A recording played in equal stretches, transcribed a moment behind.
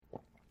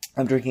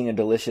I'm drinking a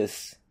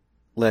delicious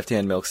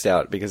left-hand milk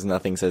stout because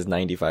nothing says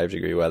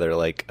 95-degree weather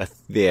like a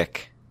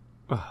thick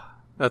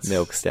That's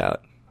milk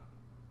stout.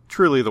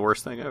 Truly the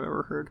worst thing I've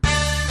ever heard.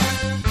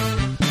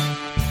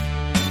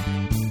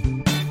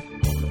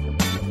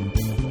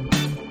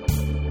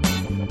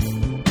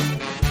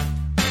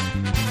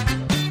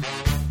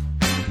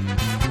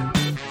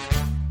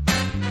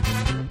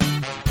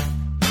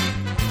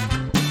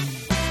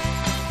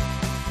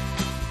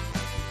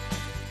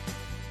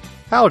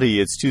 Howdy,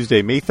 it's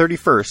Tuesday, May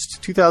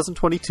 31st,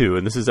 2022,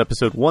 and this is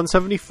episode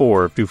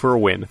 174 of Due for a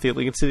Win, the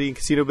Atlantic City and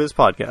Casino Biz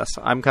podcast.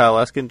 I'm Kyle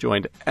Eskin,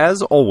 joined,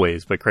 as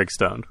always, by Craig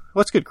Stone.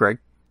 What's good, Craig?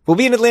 We'll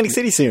be in Atlantic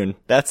City soon.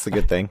 That's the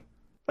good thing.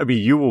 I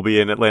mean, you will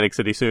be in Atlantic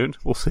City soon.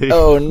 We'll see.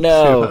 Oh,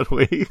 no.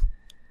 See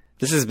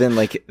This has been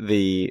like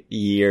the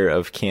year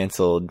of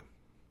canceled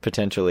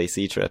potential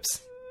AC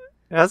trips.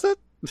 Has it?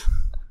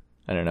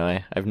 I don't know.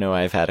 I know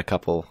I've had a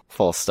couple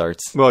false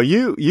starts. Well,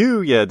 you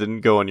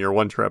didn't go on your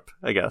one trip,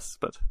 I guess,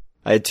 but...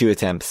 I had 2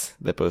 attempts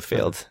that both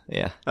failed.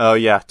 Yeah. Oh,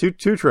 yeah. Two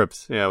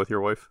trips. Yeah, with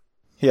your wife.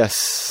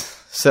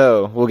 Yes.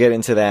 So, we'll get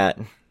into that.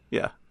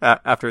 Yeah.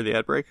 After the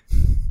ad break.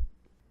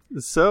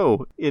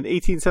 So, in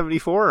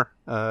 1874,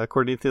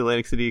 according to the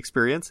Atlantic City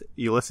Experience,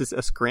 Ulysses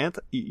S. Grant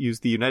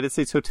used the United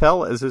States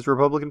Hotel as his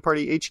Republican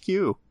Party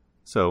HQ.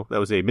 So, that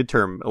was a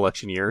midterm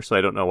election year, so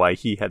I don't know why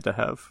he had to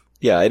have...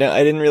 Yeah, I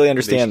didn't really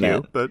understand HQ,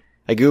 that. But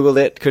I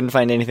Googled it, couldn't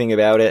find anything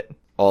about it.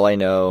 All I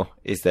know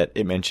is that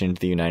it mentioned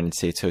the United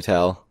States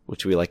Hotel,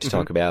 which we like to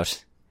talk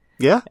about.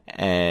 Yeah.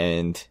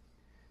 And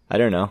I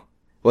don't know.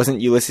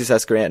 Wasn't Ulysses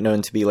S. Grant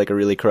known to be like a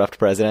really corrupt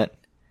president?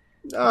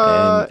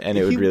 And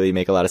it would really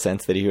make a lot of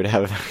sense that he would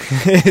have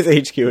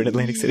his HQ in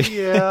Atlantic City.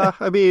 Yeah,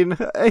 I mean,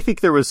 I think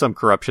there was some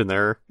corruption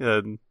there.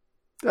 And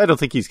I don't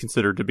think he's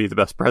considered to be the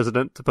best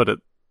president, to put it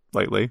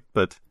lightly,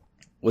 but...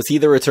 Was he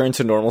the return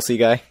to normalcy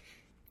guy?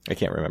 I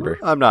can't remember.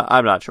 I'm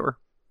not sure.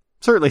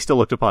 Certainly still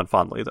looked upon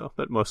fondly, though,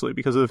 but mostly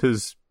because of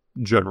his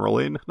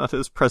generaling, not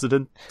his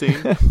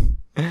presidenting.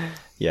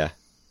 Yeah.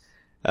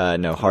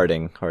 No,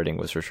 Harding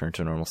was returned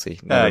to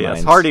normalcy.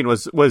 Yes, Harding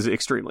was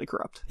extremely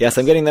corrupt. Yes,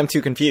 I'm getting them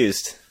too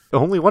confused.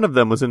 Only one of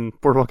them was in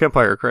Boardwalk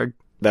Empire, Craig.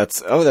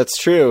 That's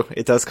true.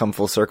 It does come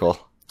full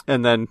circle.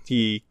 And then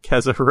he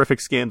has a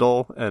horrific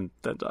scandal and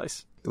then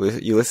dies.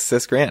 Ulysses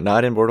S. Grant,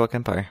 not in Boardwalk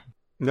Empire.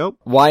 Nope.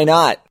 Why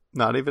not?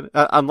 Not even,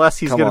 unless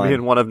he's going to be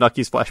in one of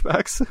Nucky's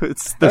flashbacks.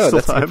 There's still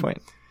that's time. A good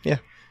point. Yeah.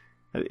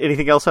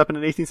 Anything else happened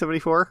in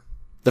 1874?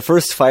 The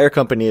first fire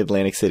company in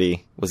Atlantic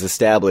City was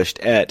established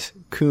at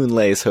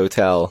Coonley's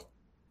Hotel.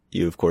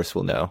 You, of course,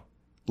 will know.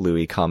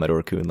 Louis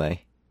Commodore Coonley.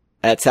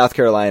 At South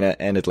Carolina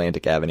and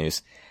Atlantic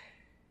Avenues.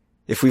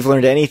 If we've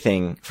learned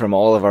anything from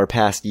all of our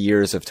past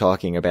years of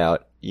talking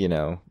about,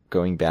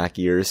 going back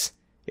years,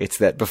 it's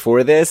that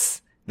before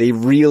this, they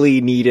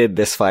really needed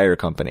this fire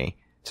company.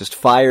 Just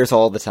fires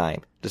all the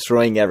time.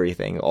 Destroying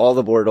everything. All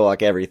the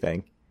boardwalk,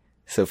 everything.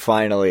 So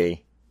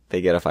finally,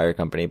 they get a fire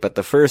company. But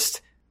the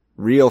first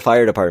real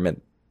fire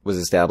department was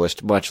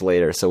established much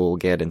later, so we'll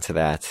get into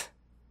that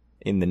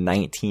in the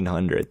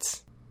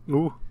 1900s.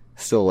 Ooh.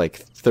 Still like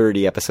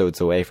 30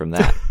 episodes away from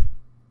that.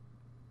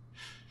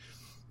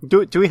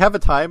 Do we have a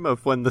time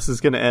of when this is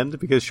going to end?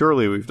 Because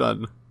surely we've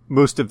done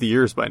most of the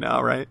years by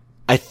now, right?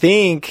 I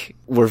think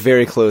we're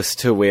very close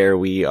to where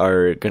we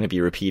are going to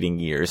be repeating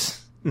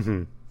years.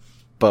 Mm-hmm.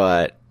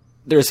 But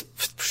there's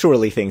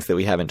surely things that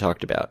we haven't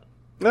talked about.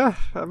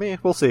 I mean,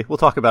 we'll see. We'll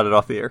talk about it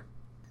off the air.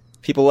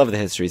 People love the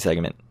history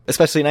segment,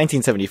 especially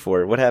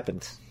 1974. What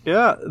happened?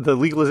 Yeah, the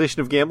legalization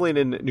of gambling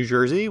in New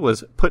Jersey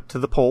was put to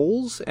the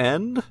polls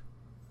and...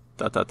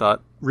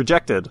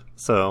 rejected.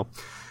 So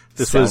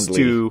this was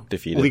to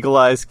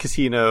legalize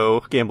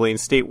casino gambling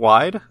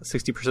statewide.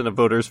 60% of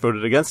voters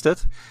voted against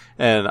it.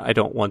 And I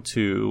don't want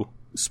to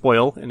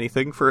spoil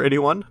anything for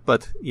anyone,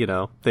 but,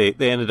 they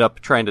ended up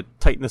trying to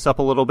tighten this up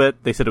a little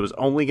bit. They said it was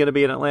only going to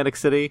be in Atlantic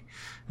City.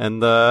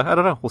 And I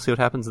don't know. We'll see what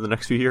happens in the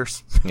next few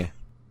years. Yeah.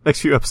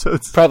 Next few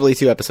episodes. Probably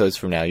 2 episodes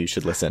from now, you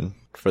should listen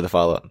for the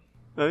follow-up.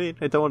 I mean,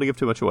 I don't want to give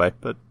too much away,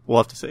 but we'll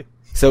have to see.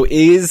 So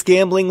is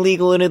gambling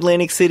legal in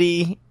Atlantic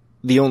City?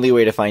 The only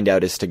way to find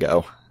out is to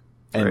go.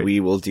 And right. We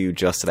will do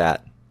just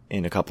that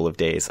in a couple of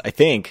days, I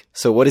think.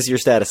 So what is your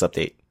status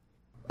update?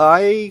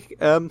 I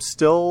am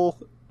still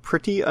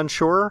pretty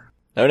unsure.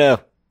 Oh, no.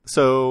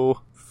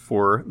 So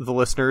for the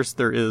listeners,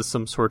 there is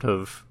some sort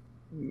of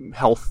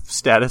health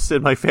status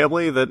in my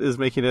family that is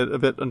making it a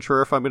bit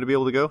unsure if I'm going to be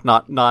able to go.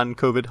 Not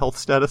non-COVID health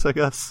status, I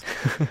guess.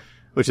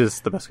 Which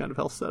is the best kind of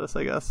health status,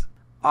 I guess.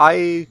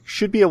 I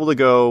should be able to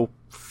go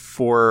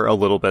for a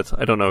little bit.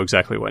 I don't know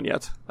exactly when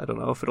yet. I don't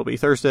know if it'll be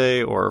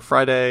Thursday or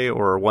Friday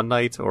or one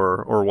night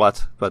or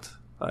what, but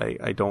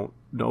I don't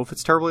know if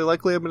it's terribly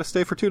likely I'm going to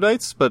stay for 2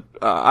 nights, but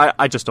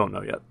I just don't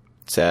know yet.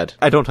 Sad.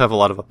 I don't have a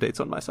lot of updates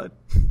on my side.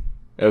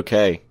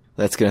 Okay.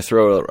 That's going to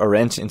throw a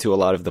wrench into a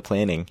lot of the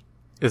planning.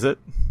 Is it?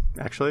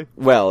 Actually?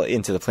 Well,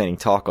 into the planning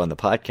talk on the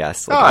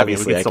podcast. Like,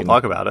 obviously, we can still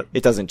talk about it.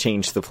 It doesn't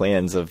change the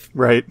plans of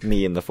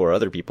me and the 4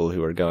 other people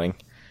who are going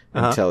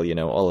until,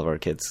 all of our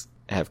kids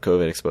have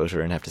COVID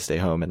exposure and have to stay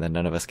home, and then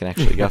none of us can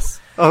actually go.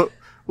 Oh,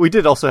 We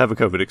did also have a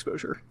COVID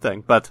exposure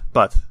thing, but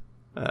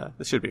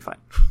it should be fine.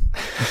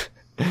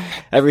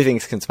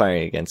 Everything's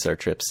conspiring against our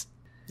trips.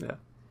 Yeah.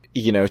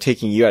 You know,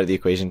 taking you out of the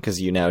equation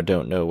because you now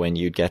don't know when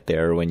you'd get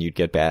there or when you'd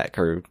get back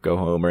or go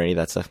home or any of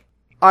that stuff.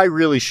 I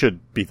really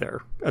should be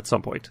there at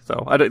some point,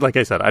 though. Like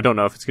I said, I don't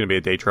know if it's going to be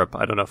a day trip.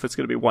 I don't know if it's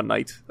going to be one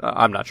night.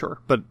 I'm not sure.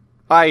 But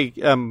I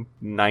am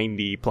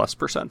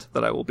 90+%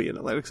 that I will be in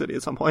Atlantic City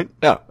at some point.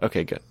 Oh,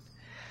 okay, good.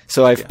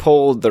 So I've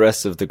polled the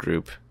rest of the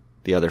group,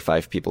 the other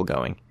 5 people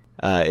going.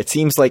 It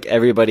seems like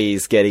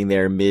everybody's getting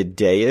there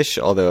midday-ish,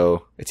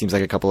 although it seems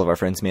like a couple of our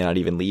friends may not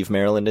even leave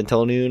Maryland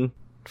until noon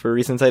for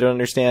reasons I don't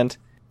understand.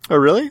 Oh,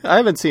 really? I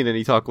haven't seen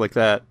any talk like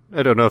that.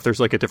 I don't know if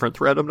there's like a different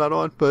thread I'm not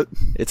on, but...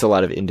 It's a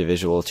lot of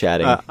individual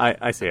chatting.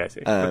 I see.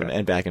 Okay.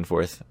 And back and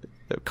forth,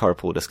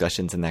 carpool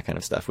discussions and that kind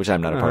of stuff, which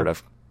I'm not a part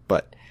of.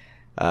 But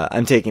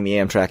I'm taking the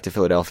Amtrak to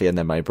Philadelphia, and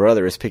then my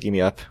brother is picking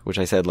me up, which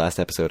I said last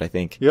episode, I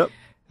think. Yep.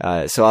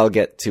 So I'll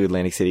get to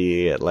Atlantic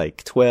City at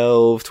like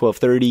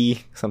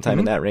 12:30, sometime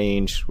in that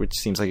range, which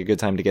seems like a good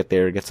time to get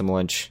there, get some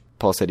lunch.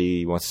 Paul said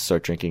he wants to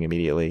start drinking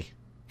immediately.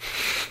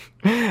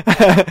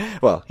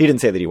 Well, he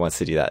didn't say that he wants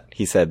to do that.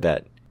 He said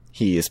that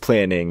he is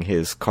planning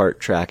his kart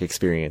track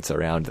experience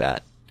around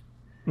that.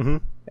 Mm-hmm.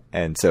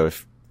 And so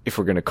if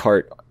we're going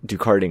to do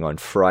karting on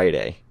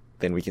Friday,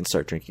 then we can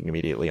start drinking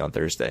immediately on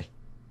Thursday.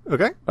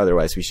 Okay.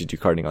 Otherwise, we should do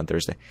karting on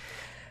Thursday.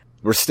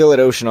 We're still at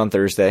Ocean on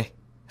Thursday.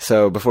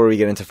 So before we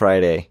get into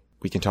Friday,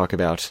 we can talk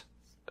about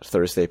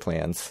Thursday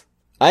plans.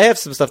 I have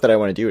some stuff that I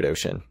want to do at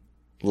Ocean.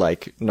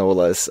 Like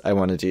Nola's I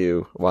want to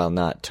do while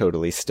not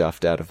totally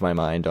stuffed out of my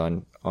mind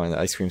on the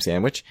ice cream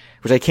sandwich,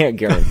 which I can't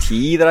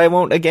guarantee that I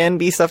won't again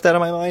be stuffed out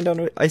of my mind on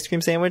an ice cream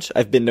sandwich.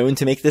 I've been known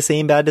to make the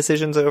same bad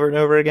decisions over and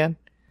over again.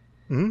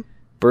 Mm-hmm.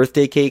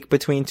 Birthday cake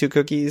between 2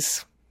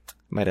 cookies.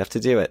 Might have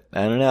to do it.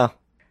 I don't know.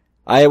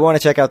 I want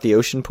to check out the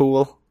ocean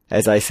pool.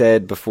 As I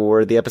said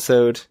before the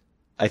episode,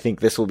 I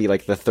think this will be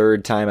like the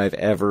 3rd time I've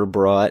ever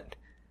brought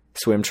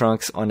swim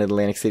trunks on an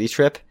Atlantic City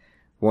trip.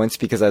 Once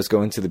because I was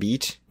going to the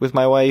beach with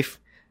my wife.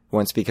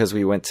 Once because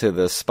we went to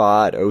the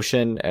spa at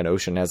Ocean, and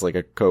Ocean has like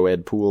a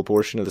co-ed pool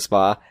portion of the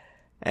spa.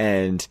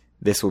 And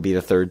this will be the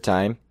 3rd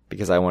time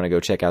because I want to go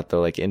check out the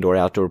like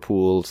indoor-outdoor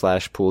pool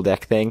 / pool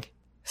deck thing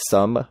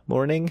some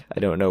morning. I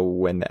don't know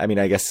when. I mean,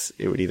 I guess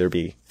it would either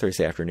be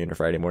Thursday afternoon or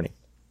Friday morning.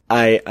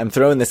 I'm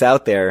throwing this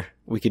out there.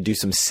 We could do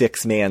some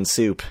 6-man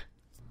soup.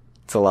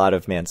 It's a lot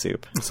of man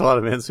soup. It's a lot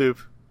of man soup.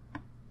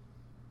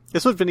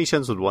 Guess what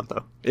Venetians would want,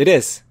 though? It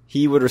is.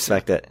 He would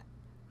respect it.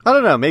 I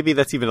don't know. Maybe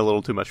that's even a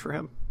little too much for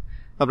him.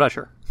 I'm not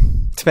sure.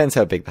 Depends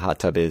how big the hot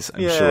tub is,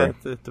 I'm sure. Yeah,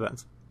 it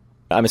depends.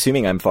 I'm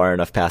assuming I'm far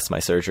enough past my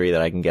surgery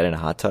that I can get in a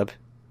hot tub.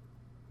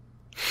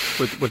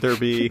 Would there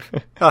be...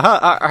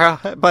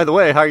 by the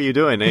way, how are you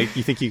doing?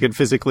 You think you can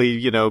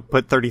physically,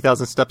 put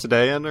 30,000 steps a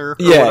day in? Or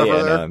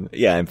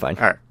Yeah, I'm fine.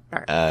 All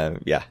right.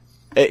 Yeah.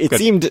 It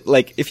seemed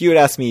like if you had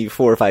asked me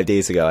 4 or 5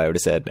 days ago, I would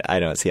have said, I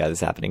don't see how this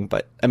is happening.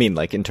 But, I mean,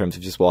 like, in terms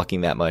of just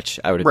walking that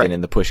much, I would have been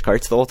in the push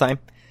carts the whole time.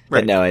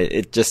 Right. But no,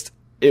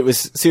 it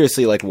was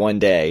seriously like one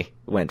day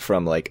went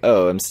from like,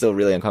 oh, I'm still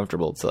really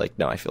uncomfortable to like,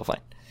 no, I feel fine.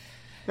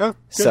 Oh, good.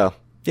 So,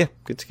 yeah,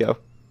 good to go.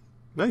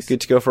 Nice.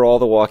 Good to go for all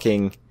the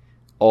walking,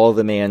 all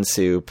the man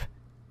soup,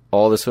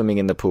 all the swimming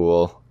in the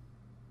pool.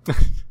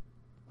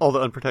 All the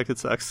unprotected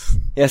sex.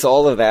 Yes,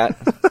 all of that.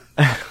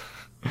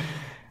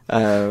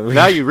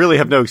 Now you really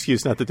have no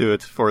excuse not to do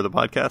it for the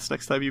podcast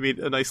next time you meet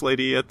a nice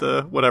lady at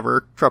the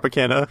whatever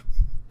Tropicana.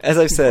 As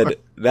I've said,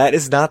 that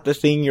is not the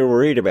thing you're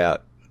worried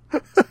about.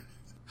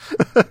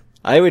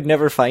 I would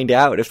never find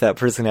out if that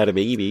person had a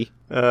baby.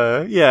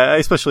 Yeah,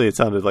 especially it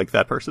sounded like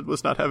that person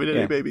was not having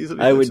any babies.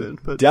 I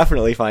would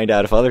definitely find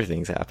out if other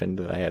things happened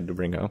that I had to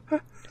bring home.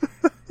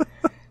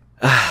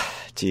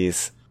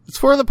 Jeez. It's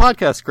for the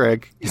podcast,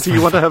 Greg. Do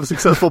you want to have a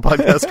successful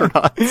podcast or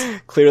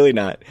not? Clearly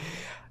not.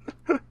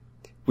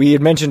 We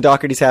had mentioned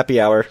Doherty's Happy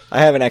Hour.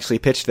 I haven't actually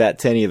pitched that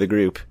to any of the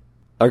group.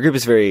 Our group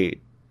is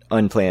very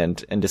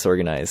unplanned and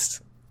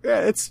disorganized.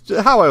 Yeah, it's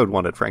how I would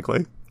want it,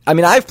 frankly. I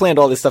mean, I've planned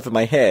all this stuff in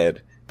my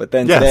head, but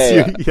then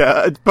today...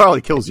 it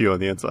probably kills you on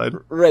the inside.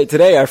 Right,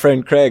 today our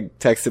friend Craig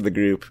texted the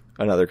group,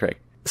 another Craig.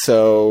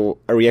 So,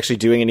 are we actually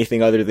doing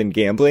anything other than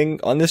gambling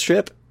on this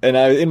trip? And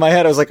in my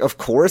head I was like, of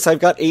course, I've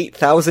got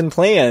 8,000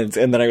 plans.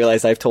 And then I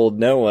realized I've told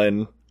no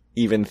one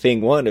even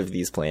thing one of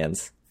these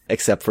plans.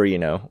 Except for,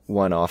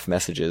 one-off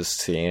messages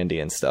to Andy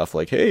and stuff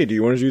like, hey, do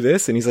you want to do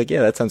this? And he's like,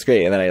 yeah, that sounds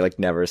great. And then I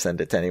never send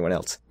it to anyone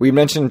else. We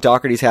mentioned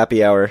Doherty's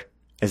Happy Hour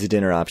as a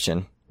dinner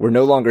option. We're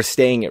no longer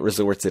staying at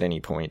resorts at any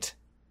point.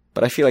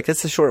 But I feel like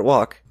that's a short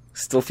walk.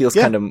 Still feels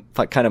kind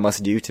of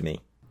must do to me.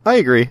 I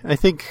agree. I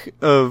think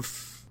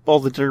of all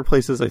the dinner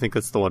places, I think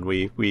that's the one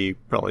we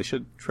probably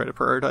should try to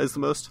prioritize the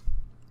most.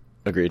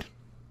 Agreed.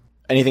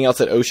 Anything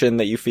else at Ocean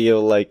that you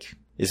feel like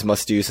is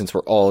must do since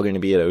we're all going to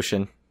be at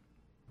Ocean?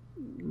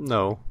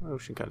 No,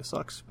 Ocean kind of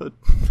sucks, but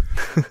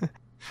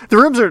the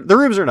rooms are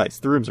nice.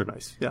 The rooms are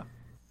nice. Yeah.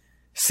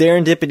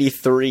 Serendipity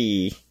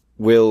 3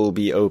 will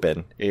be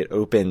open. It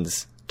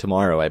opens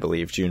tomorrow, I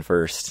believe, June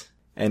 1st.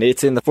 And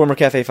it's in the former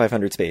Cafe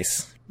 500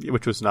 space.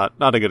 Which was not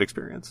a good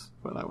experience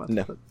when I went.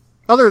 No. But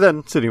Other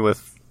than sitting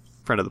with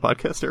friend of the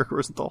podcast, Eric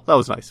Rosenthal. That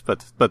was nice,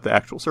 but the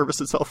actual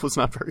service itself was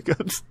not very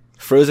good.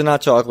 Frozen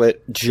hot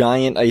chocolate,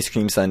 giant ice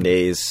cream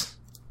sundaes.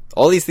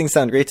 All these things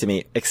sound great to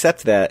me,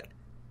 except that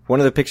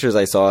one of the pictures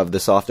I saw of the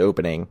soft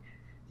opening,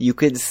 you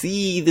could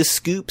see the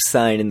scoop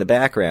sign in the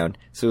background.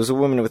 So it was a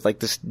woman with like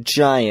this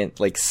giant,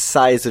 like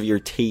size of your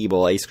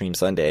table ice cream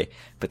sundae,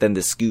 but then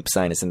the scoop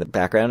sign is in the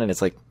background, and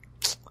it's like,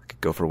 I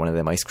could go for one of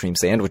them ice cream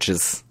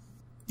sandwiches.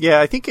 Yeah,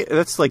 I think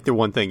that's like the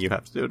one thing you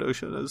have to do at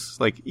Ocean is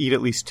like eat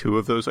at least 2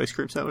 of those ice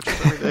cream sandwiches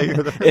every day.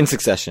 You're there. In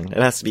succession. It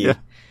has to be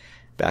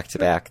back to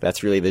back.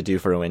 That's really the due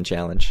for a win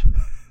challenge.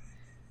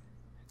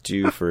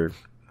 Due for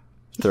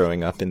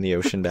throwing up in the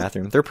Ocean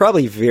bathroom. They're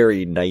probably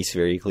very nice,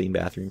 very clean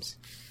bathrooms.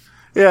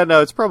 Yeah,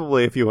 no, it's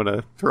probably, if you want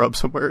to throw up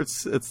somewhere,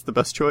 it's the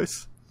best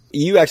choice.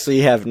 You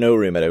actually have no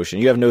room at Ocean.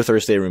 You have no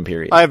Thursday room,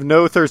 period. I have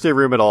no Thursday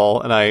room at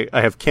all, and I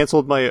have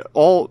canceled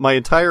my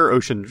entire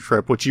Ocean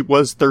trip, which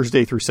was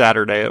Thursday through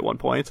Saturday at one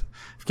point.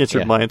 I've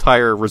canceled my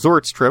entire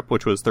resorts trip,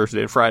 which was Thursday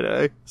and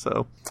Friday.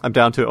 So I'm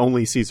down to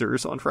only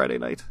Caesars on Friday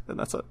night, and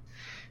that's it.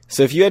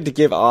 So if you had to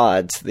give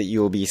odds that you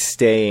will be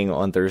staying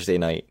on Thursday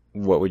night,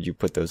 what would you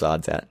put those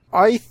odds at?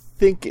 I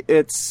think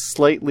it's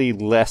slightly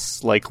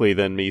less likely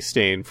than me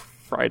staying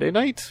Friday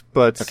night,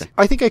 but okay.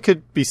 I think I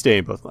could be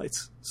staying both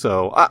nights.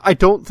 So I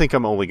don't think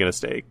I'm only going to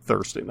stay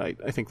Thursday night.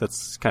 I think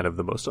that's kind of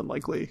the most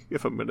unlikely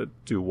if I'm going to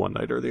do one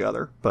night or the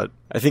other. But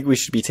I think we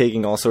should be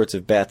taking all sorts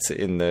of bets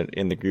in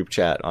the group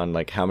chat on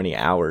like how many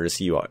hours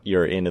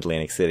you're in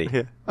Atlantic City.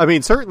 Yeah. I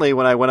mean, certainly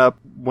when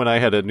I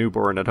had a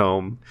newborn at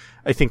home,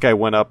 I think I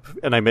went up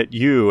and I met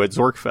you at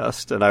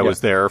Zorkfest, and I was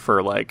there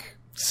for like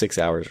 6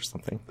 hours or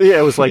something. Yeah,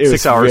 it was like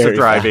 6 hours of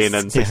driving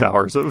and 6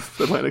 hours of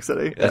Atlantic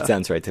City. That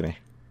sounds right to me.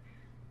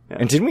 Yeah.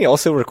 And didn't we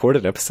also record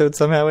an episode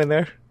somehow in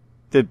there?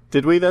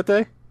 Did we that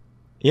day?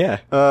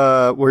 Yeah.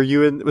 Were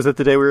you in? Was it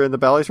the day we were in the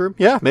Bally's room?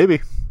 Yeah, maybe.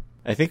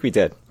 I think we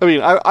did. I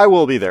mean, I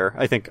will be there.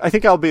 I think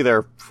I'll be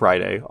there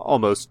Friday,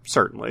 almost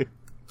certainly.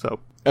 So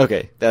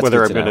okay, that's whether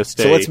good I'm to going know. to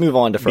stay. So let's move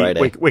on to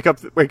Friday. Wake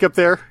up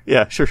there.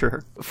 Yeah,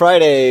 sure.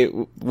 Friday,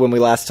 when we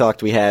last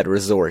talked, we had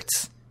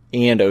resorts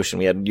and Ocean.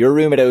 We had your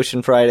room at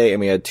Ocean Friday, and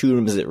we had 2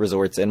 rooms at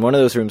resorts, and one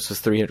of those rooms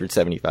was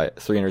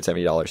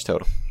 $370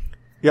 total.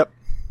 Yep.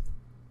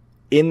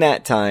 In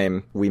that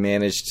time, we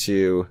managed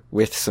to,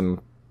 with some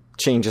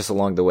changes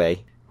along the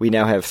way, we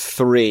now have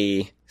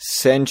 3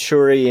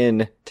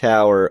 Centurion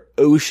Tower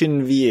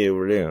Ocean View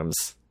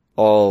rooms,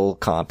 all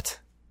comped.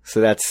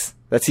 So that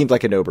seemed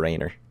like a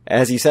no-brainer.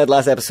 As you said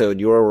last episode,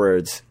 your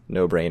words,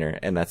 no-brainer,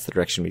 and that's the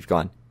direction we've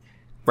gone.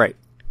 Right.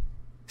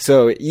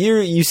 So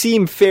you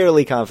seem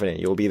fairly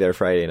confident you'll be there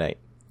Friday night.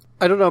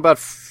 I don't know about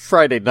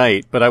Friday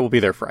night, but I will be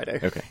there Friday.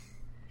 Okay.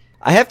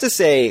 I have to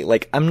say,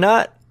 like, I'm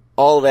not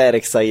all that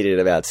excited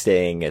about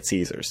staying at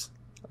Caesars.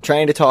 I'm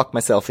trying to talk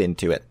myself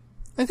into it.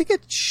 I think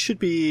it should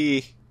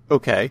be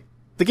okay.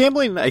 The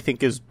gambling, I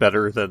think, is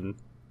better than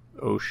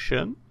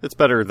Ocean. It's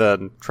better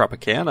than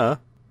Tropicana,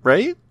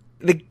 right?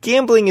 The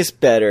gambling is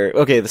better.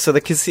 Okay, so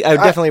the casino, I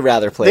would definitely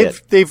rather play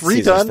it. They've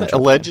redone,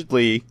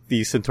 allegedly,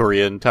 the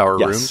Centurion Tower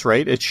rooms,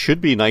 right? It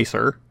should be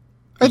nicer.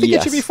 I think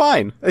it should be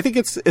fine. I think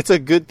it's a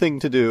good thing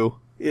to do,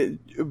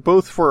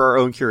 both for our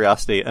own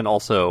curiosity and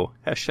also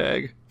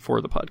hashtag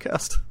for the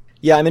podcast.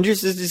 Yeah, I'm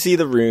interested to see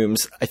the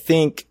rooms. I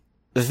think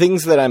the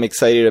things that I'm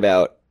excited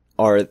about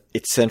are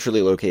it's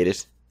centrally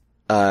located.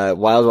 Wild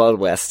Wild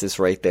West is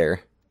right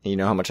there. You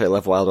know how much I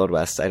love Wild Wild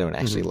West. I don't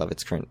actually love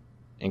its current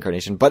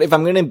incarnation. But if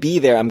I'm going to be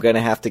there, I'm going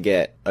to have to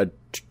get a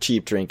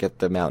cheap drink at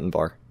the Mountain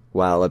Bar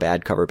while a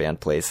bad cover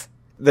band plays.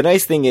 The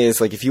nice thing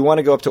is, like, if you want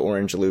to go up to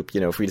Orange Loop, you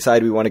know, if we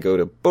decide we want to go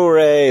to Bore,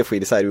 if we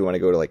decide we want to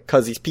go to, like,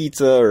 Cuzzy's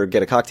Pizza, or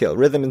get a cocktail at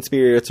Rhythm and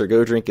Spirits, or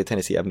go drink at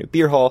Tennessee Avenue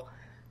Beer Hall,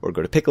 or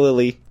go to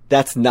Piccalilli,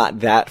 that's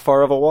not that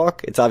far of a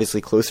walk. It's obviously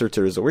closer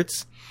to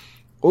resorts.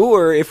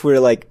 Or if we're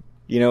like,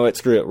 you know what,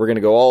 screw it, we're going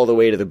to go all the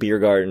way to the beer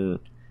garden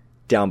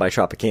down by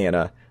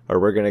Tropicana, or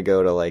we're going to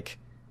go to, like,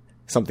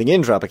 something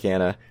in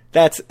Tropicana,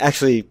 that's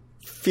actually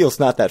feels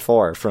not that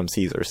far from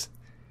Caesars.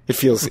 It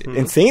feels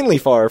insanely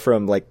far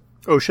from, like,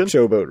 Ocean?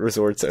 Showboat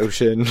Resorts,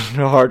 Ocean,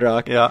 Hard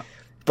Rock. Yeah.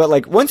 But,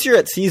 like, once you're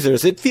at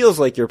Caesars, it feels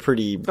like you're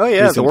pretty... Oh,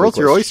 yeah, the world's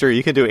your oyster.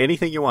 You can do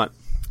anything you want.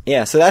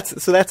 Yeah, so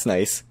that's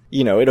nice.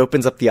 You know, it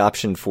opens up the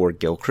option for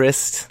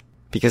Gilchrist,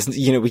 because,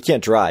 you know, we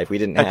can't drive. We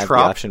didn't have the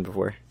option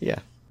before. Yeah.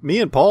 Me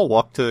and Paul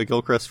walked to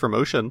Gilchrist from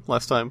Ocean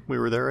last time we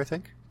were there, I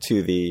think.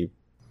 To the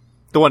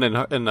one in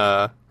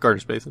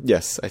Gardner's Basin.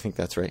 Yes, I think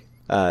that's right.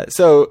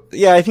 So,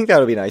 yeah, I think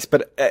that'll be nice.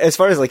 But as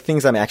far as, like,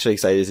 things I'm actually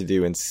excited to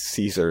do in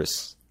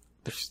Caesars,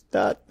 there's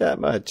not that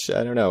much.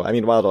 I don't know. I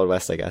mean, Wild Wild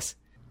West, I guess.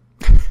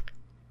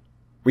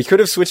 We could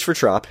have switched for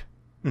Trop.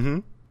 Mm-hmm.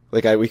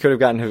 Like, we could have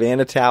gotten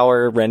Havana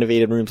Tower,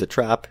 renovated rooms at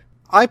Trop.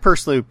 I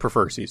personally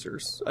prefer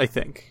Caesars, I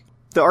think.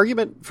 The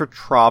argument for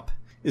Trop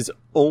is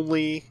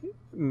only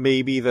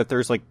maybe that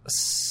there's, like,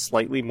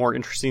 slightly more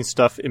interesting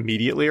stuff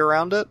immediately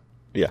around it.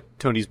 Yeah.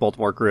 Tony's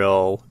Baltimore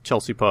Grill,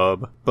 Chelsea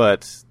Pub,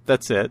 but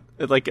that's it.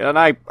 And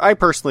I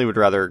personally would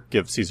rather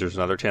give Caesars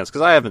another chance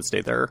because I haven't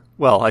stayed there.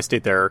 Well, I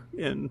stayed there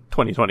in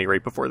 2020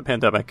 right before the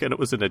pandemic, and it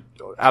was in an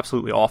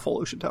absolutely awful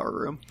Ocean Tower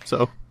room.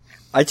 So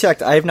I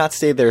checked. I have not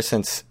stayed there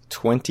since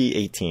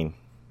 2018.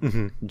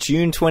 Mm-hmm.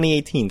 June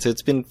 2018. So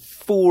it's been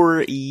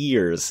 4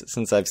 years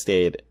since I've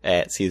stayed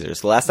at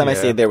Caesars. The last time I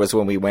stayed there was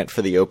when we went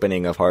for the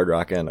opening of Hard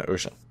Rock and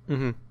Ocean.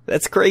 Mm-hmm.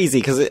 That's crazy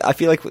because I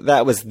feel like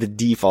that was the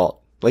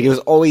default. Like it was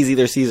always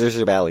either Caesars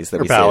or Bally's that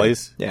we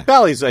Bally's. stayed at. Yeah.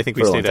 Bally's, I think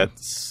we stayed at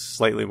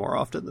slightly more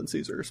often than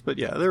Caesars. But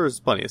yeah, there was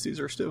plenty of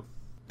Caesars too.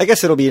 I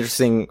guess it'll be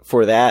interesting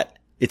for that.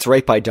 It's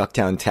right by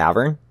Ducktown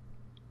Tavern.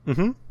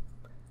 Mm-hmm.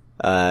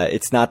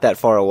 It's not that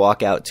far a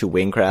walk out to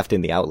Wingcraft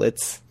in the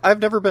outlets. I've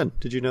never been.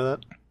 Did you know that?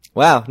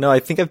 Wow. No, I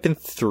think I've been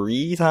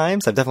 3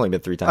 times. I've definitely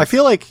been 3 times. I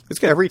feel like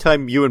every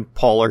time you and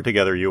Paul are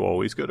together, you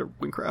always go to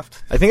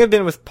Wingcraft. I think I've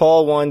been with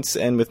Paul once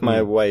and with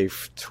my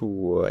wife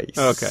twice.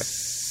 Okay.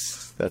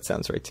 That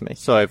sounds right to me.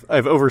 So I've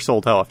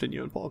oversold how often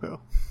you and Paul go.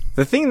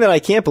 The thing that I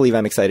can't believe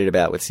I'm excited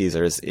about with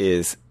Caesars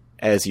is,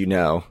 as you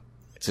know,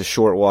 it's a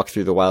short walk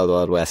through the Wild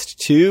Wild West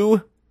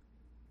to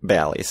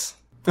Bally's.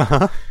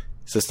 Uh-huh.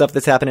 So stuff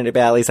that's happening at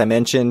Bally's, I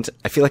mentioned.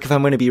 I feel like if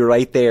I'm going to be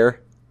right there,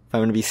 if I'm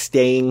going to be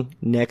staying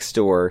next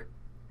door,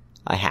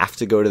 I have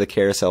to go to the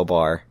Carousel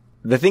Bar.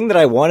 The thing that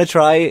I want to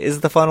try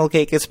is the funnel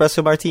cake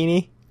espresso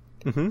martini.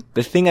 Mm-hmm.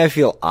 The thing I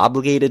feel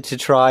obligated to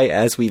try,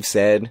 as we've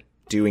said,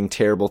 doing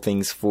terrible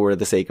things for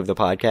the sake of the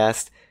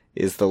podcast,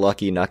 is the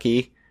Lucky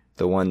Nucky.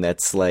 The one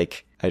that's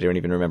like, I don't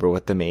even remember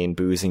what the main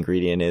booze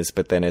ingredient is,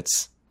 but then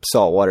it's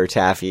saltwater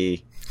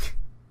taffy,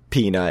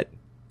 peanut.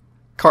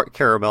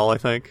 Caramel, I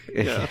think.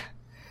 Yeah.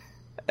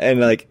 And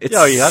like, it's,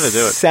 you had to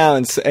do it.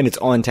 Sounds, and it's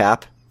on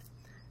tap.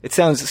 It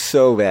sounds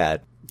so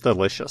bad.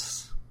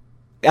 Delicious.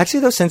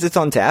 Actually, though, since it's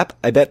on tap,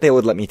 I bet they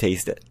would let me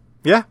taste it.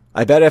 Yeah.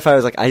 I bet if I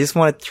was like, I just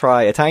want to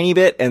try a tiny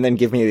bit and then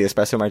give me the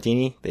espresso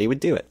martini, they would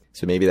do it.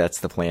 So maybe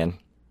that's the plan.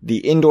 The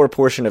indoor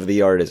portion of the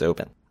yard is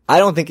open. I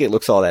don't think it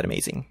looks all that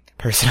amazing,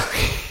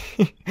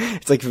 personally.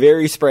 It's like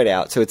very spread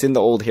out. So it's in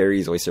the old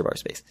Harry's Oyster Bar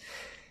space.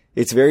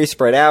 It's very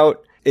spread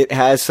out. It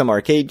has some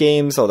arcade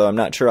games, although I'm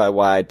not sure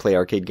why I'd play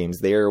arcade games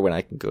there when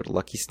I can go to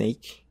Lucky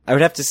Snake. I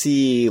would have to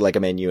see like a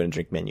menu and a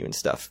drink menu and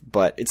stuff,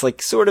 but it's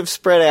like sort of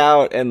spread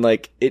out and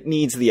like it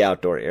needs the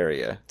outdoor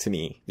area to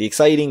me. The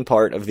exciting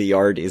part of the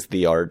yard is the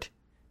yard,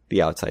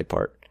 the outside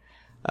part.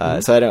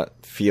 So I don't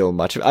feel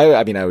much of,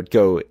 I mean, I would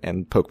go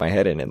and poke my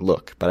head in and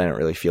look, but I don't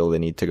really feel the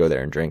need to go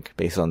there and drink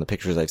based on the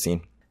pictures I've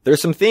seen.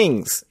 There's some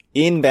things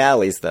in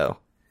Bally's though.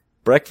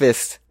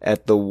 Breakfast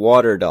at the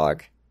Water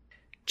Dog.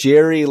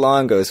 Jerry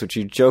Longo's, which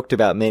you joked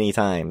about many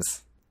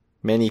times.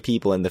 Many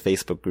people in the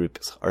Facebook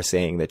groups are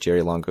saying that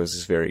Jerry Longo's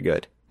is very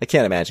good. I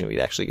can't imagine we'd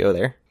actually go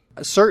there.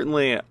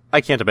 Certainly, I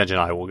can't imagine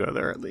I will go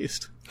there at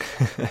least.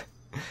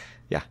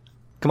 Yeah.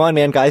 Come on,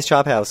 man. Guy's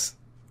Chop House.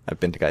 I've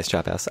been to Guy's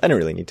Chop House. I don't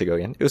really need to go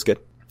again. It was good.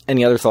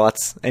 Any other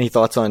thoughts? Any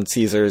thoughts on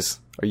Caesars?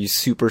 Are you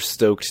super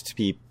stoked to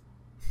be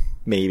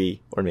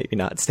maybe or maybe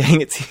not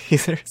staying at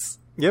Caesars?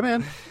 Yeah,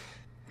 man.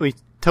 We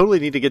totally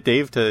need to get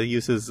Dave to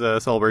use his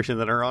celebration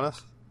dinner on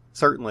us.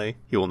 Certainly,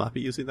 he will not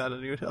be using that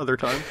any other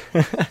time.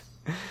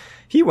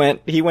 He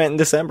went in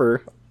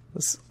December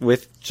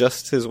with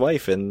just his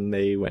wife, and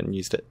they went and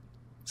used it.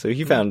 So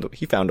he found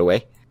a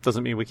way.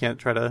 Doesn't mean we can't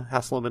try to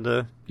hassle him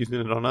into using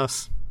it on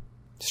us.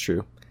 It's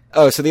true.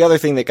 Oh, so the other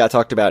thing that got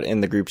talked about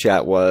in the group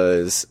chat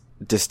was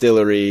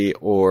distillery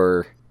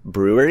or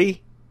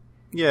brewery?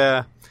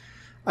 Yeah.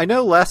 I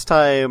know I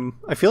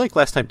feel like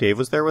last time Dave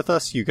was there with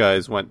us, you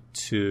guys went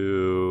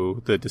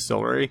to the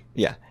distillery.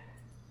 Yeah.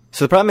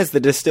 So the problem is the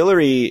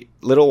distillery,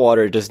 Little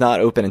Water, does not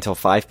open until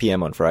 5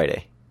 p.m. on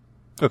Friday.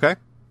 Okay.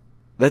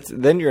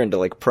 Then you're into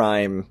like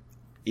prime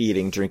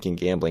eating, drinking,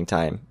 gambling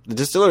time. The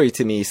distillery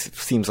to me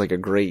seems like a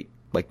great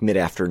like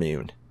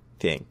mid-afternoon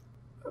thing.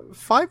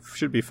 5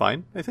 should be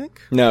fine, I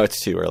think. No, it's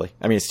too early.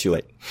 I mean, it's too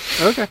late.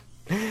 Okay.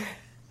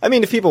 I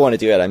mean, if people want to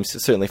do it, I'm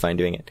certainly fine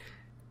doing it.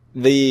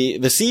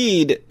 The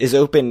Seed is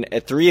open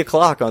at 3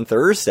 o'clock on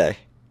Thursday.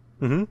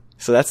 Mm-hmm.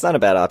 So that's not a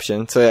bad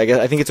option. So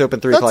I think it's open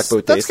 3 o'clock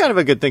both days. That's kind of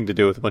a good thing to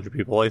do with a bunch of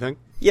people, I think.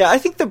 Yeah, I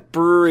think the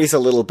brewery's a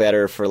little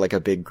better for like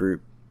a big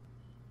group.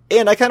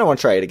 And I kind of want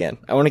to try it again.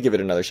 I want to give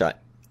it another shot.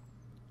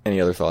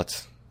 Any other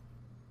thoughts?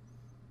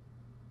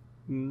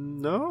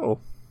 No.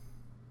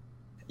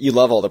 You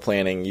love all the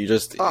planning. You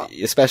just,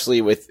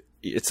 especially with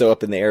it's so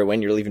up in the air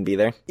when you'll even be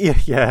there.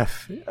 Yeah.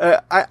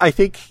 I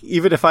think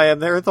even if I am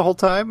there the whole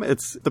time,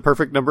 it's the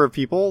perfect number of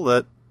people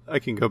that I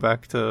can go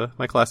back to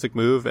my classic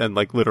move and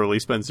like literally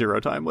spend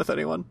 0 time with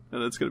anyone,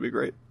 and it's going to be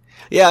great.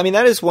 Yeah, I mean,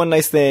 that is one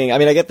nice thing. I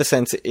mean, I get the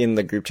sense in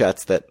the group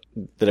chats that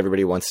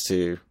everybody wants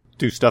to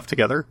do stuff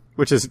together,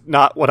 which is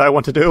not what I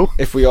want to do.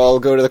 If we all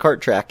go to the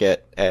kart track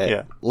at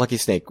yeah. Lucky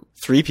Snake,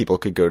 3 people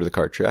could go to the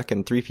kart track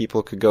and 3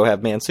 people could go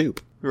have man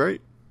soup. Right.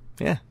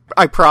 Yeah.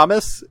 I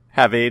promise,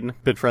 having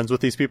been friends with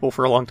these people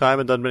for a long time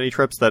and done many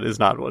trips, that is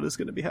not what is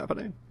going to be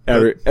happening.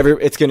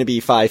 It's going to be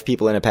 5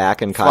 people in a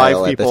pack and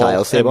Kyle at the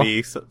tile table?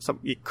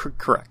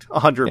 Correct.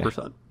 100%.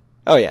 Yeah.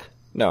 Oh, yeah.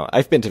 No,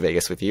 I've been to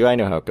Vegas with you. I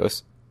know how it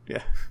goes.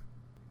 Yeah.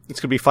 It's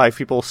going to be 5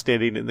 people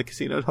standing in the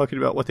casino talking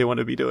about what they want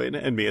to be doing,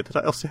 and me at the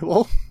tiles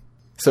table.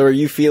 So are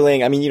you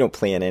feeling, I mean, you don't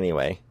plan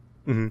anyway.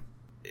 Mm-hmm.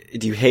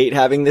 Do you hate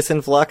having this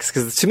influx?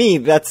 Because to me,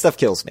 that stuff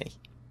kills me.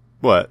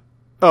 What?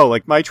 Oh,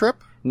 like my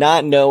trip?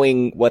 Not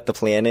knowing what the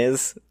plan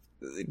is,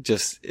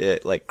 just,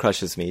 it like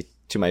crushes me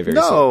to my very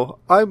soul.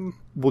 No, I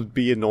would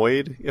be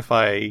annoyed if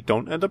I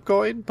don't end up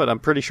going, but I'm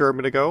pretty sure I'm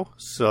going to go.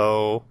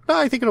 So, no,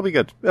 I think it'll be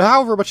good.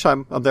 However much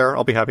time I'm there,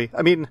 I'll be happy.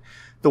 I mean,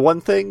 the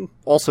one thing,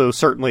 also,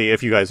 certainly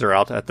if you guys are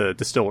out at the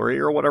distillery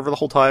or whatever the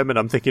whole time, and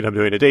I'm thinking I'm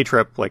doing a day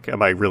trip, like,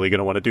 am I really going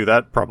to want to do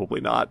that? Probably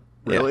not,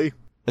 really. Yeah.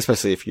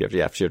 Especially if you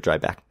have to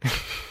drive back.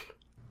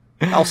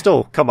 I'll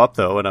still come up,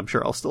 though, and I'm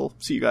sure I'll still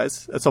see you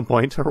guys at some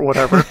point or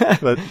whatever.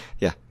 But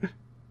yeah.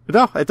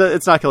 No,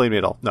 it's not killing me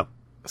at all. No.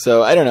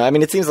 So, I don't know. I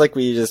mean, it seems like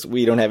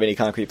we don't have any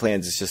concrete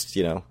plans. It's just,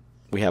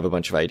 we have a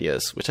bunch of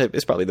ideas, which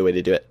is probably the way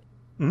to do it.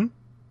 Mm-hmm.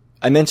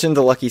 I mentioned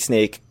the Lucky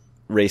Snake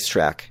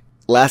racetrack.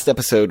 Last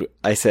episode,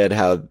 I said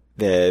how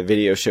the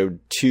video showed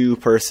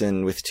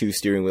 2-person with 2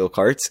 steering wheel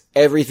carts.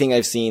 Everything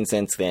I've seen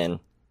since then,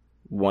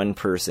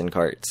 1-person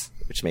carts,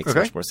 which makes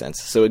much more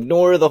sense. So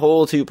ignore the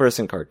whole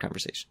 2-person cart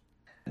conversation.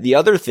 The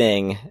other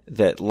thing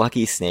that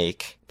Lucky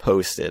Snake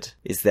posted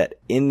is that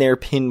in their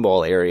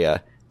pinball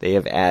area, they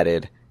have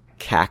added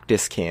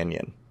Cactus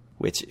Canyon,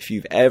 which if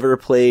you've ever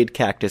played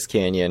Cactus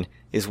Canyon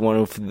is one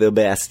of the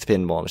best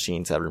pinball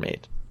machines ever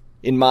made.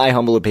 In my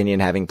humble opinion,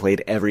 having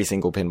played every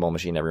single pinball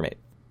machine ever made.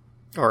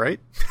 All right.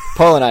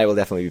 Paul and I will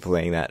definitely be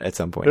playing that at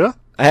some point. Yeah.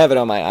 I have it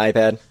on my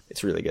iPad.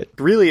 It's really good.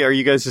 Really? Are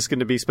you guys just going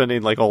to be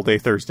spending like all day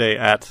Thursday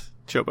at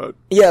Showboat?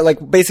 Yeah,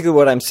 like basically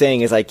what I'm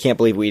saying is I can't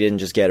believe we didn't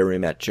just get a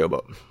room at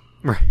Showboat.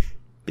 Right.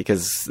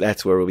 Because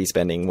that's where we'll be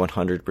spending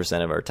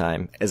 100% of our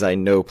time, as I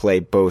play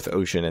both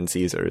Ocean and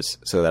Caesars,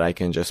 so that I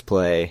can just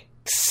play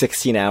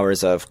 16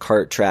 hours of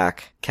Kart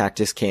Track,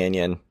 Cactus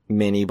Canyon,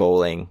 Mini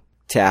Bowling,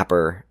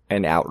 Tapper,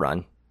 and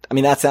Outrun. I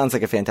mean, that sounds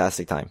like a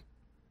fantastic time.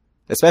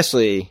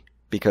 Especially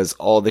because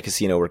all the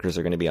casino workers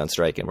are going to be on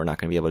strike, and we're not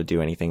going to be able to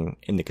do anything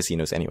in the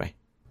casinos anyway.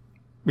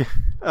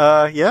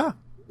 Yeah,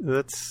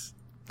 that's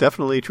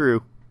definitely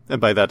true. And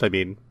by that, I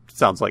mean, it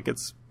sounds like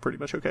it's pretty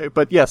much okay.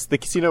 But yes, the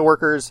casino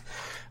workers'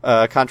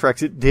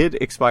 contracts did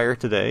expire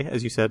today,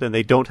 as you said, and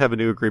they don't have a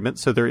new agreement,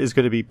 so there is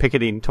going to be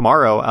picketing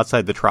tomorrow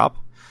outside the Trop.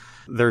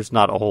 There's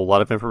not a whole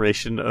lot of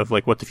information of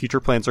like what the future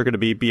plans are going to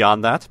be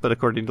beyond that, but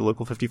according to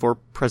Local 54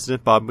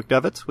 President Bob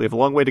McDevitt, we have a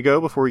long way to go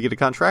before we get a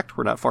contract.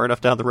 We're not far enough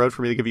down the road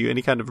for me to give you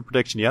any kind of a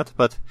prediction yet,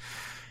 but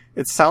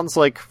it sounds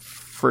like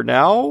for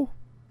now,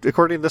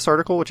 according to this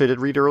article, which I did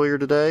read earlier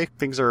today,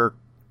 things are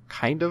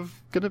kind of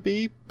going to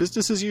be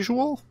business as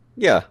usual.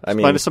 Yeah, I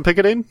mean, minus some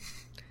picketing.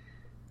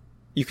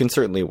 You can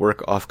certainly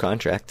work off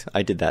contract.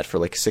 I did that for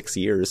like 6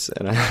 years,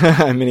 and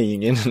I'm in a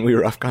union, and we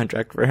were off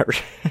contract forever.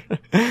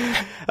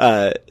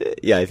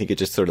 Yeah, I think it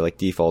just sort of like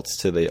defaults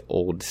to the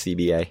old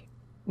CBA.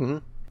 Mm-hmm.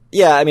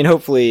 Yeah, I mean,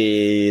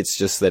 hopefully it's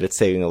just that it's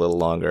taking a little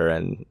longer,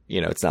 and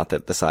it's not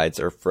that the sides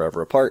are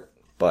forever apart.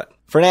 But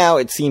for now,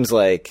 it seems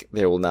like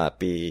there will not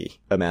be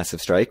a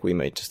massive strike. We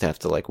might just have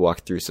to like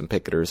walk through some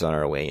picketers on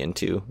our way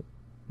into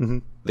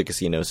the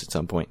casinos at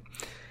some point.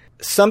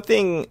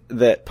 Something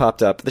that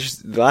popped up, the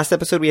last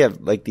episode we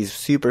have like these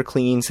super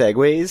clean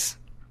segues.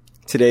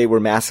 Today we're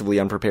massively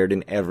unprepared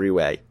in every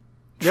way.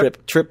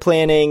 Trip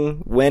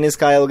planning, when is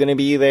Kyle going to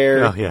be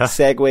there? Oh, yeah.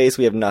 Segues,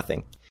 we have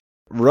nothing.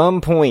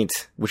 Rum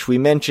Point, which we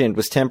mentioned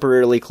was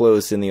temporarily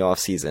closed in the off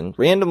season.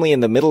 Randomly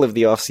in the middle of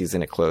the off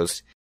season it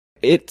closed.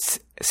 It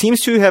seems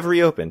to have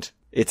reopened.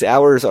 Its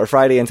hours are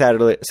Friday and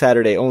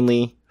Saturday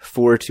only,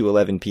 4 to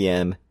 11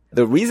 p.m.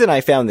 The reason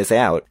I found this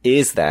out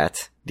is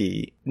that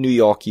the New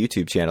York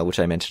YouTube channel, which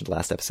I mentioned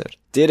last episode,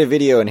 did a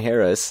video in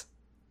Harris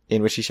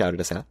in which he shouted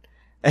us out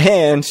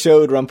and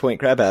showed Rum Point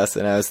Crab House.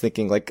 And I was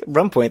thinking, like,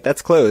 Rum Point,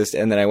 that's closed.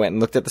 And then I went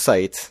and looked at the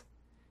site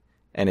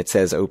and it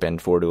says open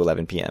 4 to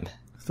 11 p.m.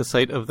 The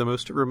site of the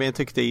most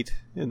romantic date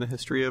in the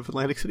history of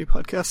Atlantic City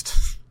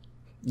podcast.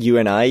 You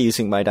and I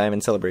using my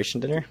diamond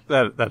celebration dinner?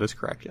 That is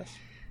correct, yes.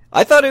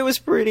 I thought it was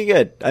pretty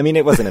good. I mean,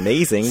 it wasn't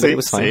amazing, but it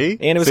was fine.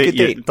 And it was a good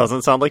date. It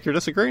doesn't sound like you're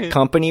disagreeing.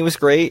 Company was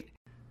great.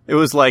 It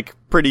was, like,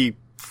 pretty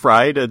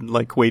fried and,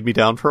 like, weighed me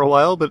down for a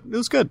while, but it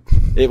was good.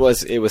 It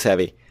was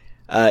heavy.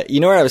 You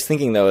know what I was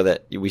thinking, though,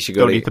 that we should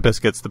go Don't eat the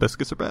biscuits. The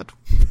biscuits are bad.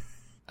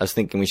 I was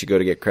thinking we should go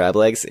to get crab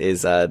legs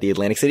is the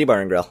Atlantic City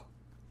Bar and Grill.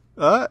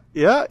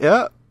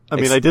 Yeah. I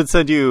mean, I did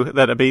send you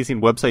that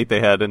amazing website they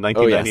had in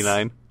 1999. Oh,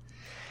 yes.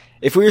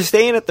 If we were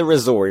staying at the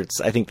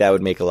resorts, I think that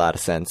would make a lot of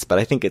sense. But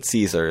I think at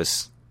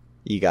Caesars,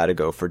 you got to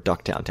go for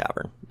Ducktown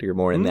Tavern. You're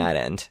more in that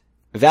end.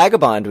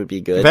 Vagabond would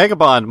be good.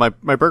 Vagabond, my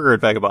burger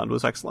at Vagabond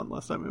was excellent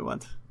last time we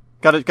went.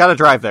 Got to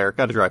drive there.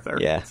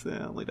 Yeah. It's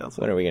the only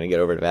downside. When are we going to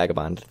get over to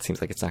Vagabond? It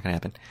seems like it's not going to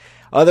happen.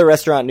 Other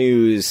restaurant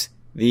news: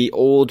 the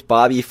old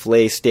Bobby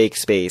Flay steak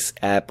space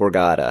at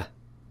Borgata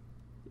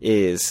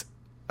is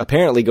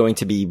apparently going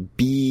to be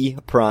B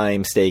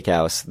Prime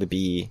Steakhouse. The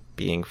B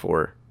being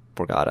for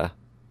Borgata.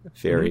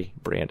 Very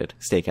branded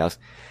steakhouse.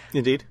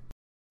 Indeed.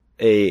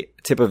 A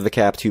tip of the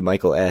cap to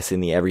Michael S. in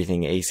the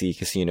Everything AC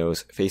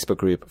Casinos Facebook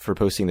group for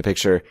posting the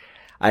picture.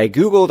 I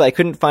Googled, I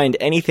couldn't find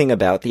anything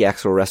about the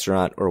actual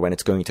restaurant or when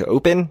it's going to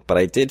open, but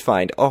I did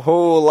find a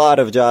whole lot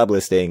of job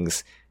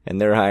listings, and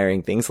they're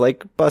hiring things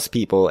like bus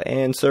people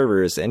and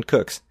servers and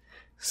cooks.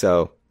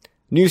 So,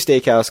 new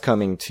steakhouse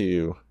coming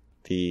to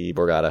the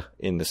Borgata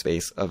in the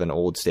space of an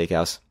old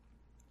steakhouse.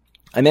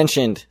 I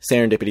mentioned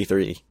Serendipity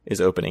 3 is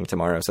opening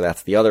tomorrow, so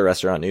that's the other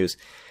restaurant news.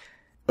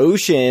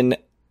 Ocean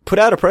put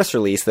out a press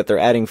release that they're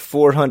adding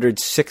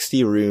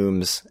 460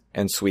 rooms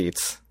and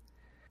suites.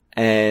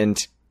 And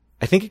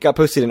I think it got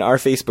posted in our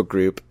Facebook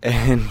group,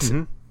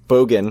 and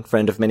Bogan,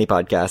 friend of many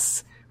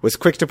podcasts, was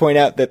quick to point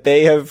out that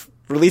they have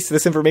released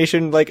this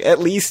information like at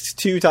least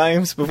 2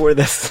 times before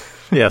this.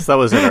 Yes, that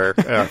was in our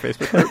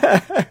Facebook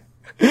group.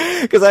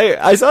 Because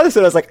I saw this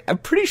and I was like, I'm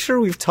pretty sure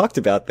we've talked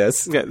about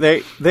this.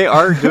 Yeah, they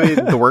are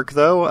doing the work,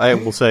 though. I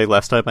will say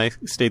last time I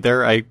stayed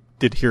there, I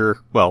did hear,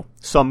 well,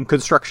 some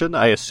construction.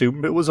 I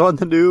assume it was on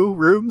the new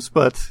rooms,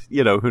 but,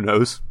 who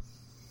knows?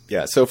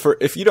 Yeah, so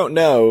if you don't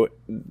know,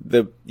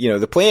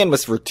 the plan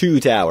was for 2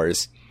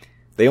 towers.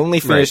 They only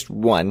finished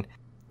 1.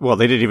 Well,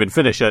 they didn't even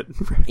finish it.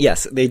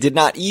 Yes, they did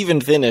not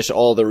even finish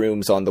all the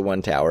rooms on the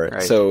 1 tower.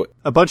 Right. So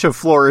a bunch of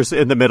floors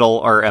in the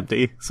middle are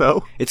empty.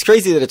 So it's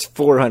crazy that it's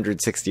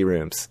 460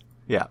 rooms.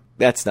 Yeah.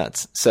 That's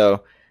nuts.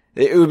 So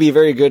it would be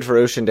very good for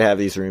Ocean to have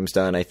these rooms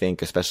done, I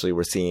think, especially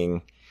we're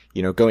seeing,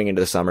 going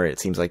into the summer, it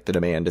seems like the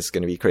demand is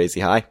going to be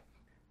crazy high.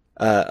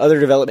 Other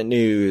development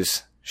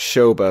news,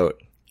 Showboat.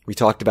 We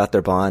talked about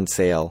their bond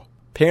sale.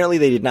 Apparently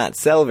they did not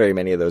sell very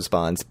many of those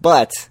bonds,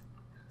 but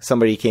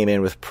somebody came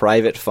in with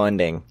private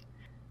funding.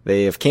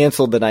 They have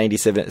canceled the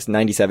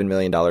 $97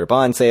 million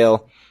bond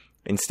sale.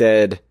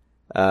 Instead,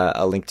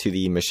 a link to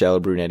the Michelle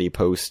Brunetti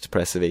Post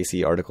Press of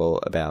AC article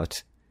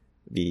about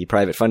the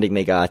private funding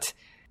they got.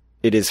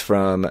 It is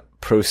from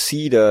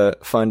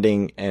Proceda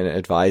Funding and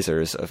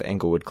Advisors of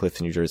Englewood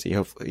Cliffs, New Jersey.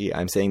 Hopefully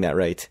I'm saying that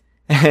right.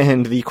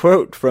 And the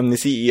quote from the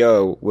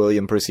CEO,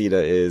 William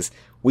Proceda, is,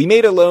 "We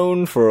made a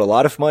loan for a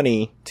lot of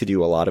money to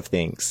do a lot of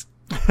things."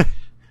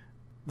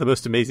 The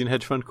most amazing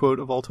hedge fund quote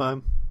of all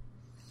time.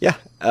 Yeah.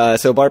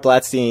 So Bart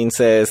Blatstein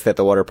says that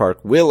the water park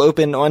will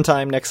open on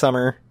time next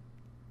summer.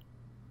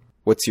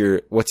 What's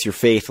your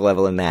faith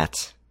level in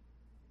that?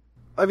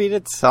 I mean,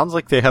 it sounds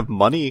like they have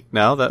money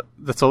now.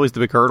 That's always the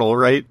big hurdle,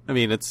 right? I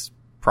mean, it's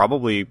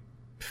probably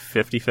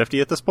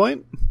 50-50 at this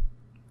point.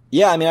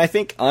 Yeah, I mean, I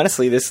think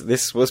honestly,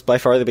 this was by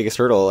far the biggest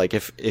hurdle. Like,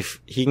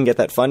 if he can get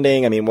that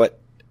funding, I mean,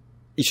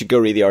 you should go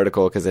read the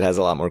article because it has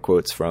a lot more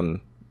quotes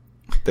from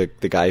the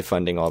guy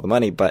funding all the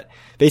money. But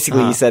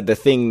basically, he said the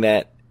thing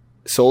that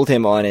sold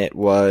him on it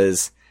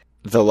was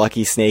the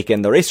Lucky Snake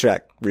and the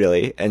racetrack,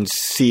 really. And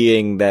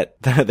seeing that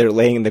they're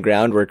laying the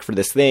groundwork for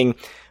this thing,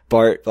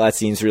 Bart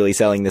Blatstein's really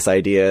selling this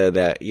idea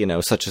that,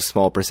 such a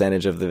small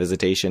percentage of the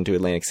visitation to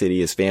Atlantic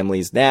City is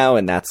families now,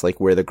 and that's like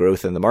where the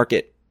growth in the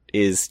market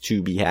is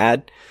to be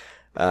had.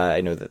 I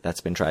know that that's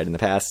been tried in the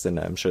past, and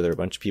I'm sure there are a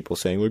bunch of people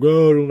saying like,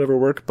 "Oh, it'll never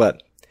work."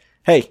 But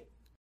hey,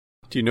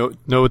 do you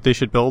know what they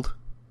should build?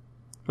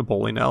 A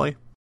bowling alley.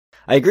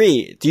 I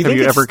agree. Have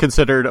you ever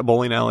considered a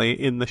bowling alley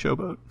in the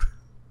Showboat?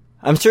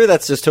 I'm sure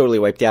that's just totally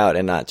wiped out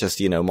and not just,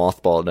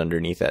 mothballed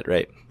underneath it,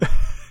 right?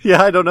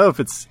 Yeah, I don't know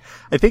if it's.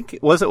 I think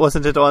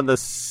wasn't it on the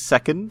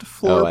second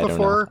floor I before?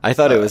 Don't know. I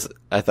thought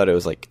it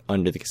was like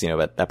under the casino,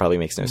 but that probably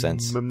makes no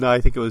sense. No, I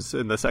think it was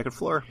in the second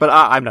floor, but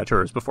I'm not sure.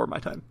 It was before my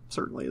time,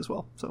 certainly as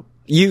well. So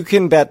you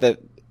can bet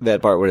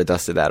that Bart would have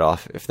dusted that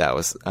off if that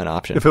was an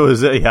option. If it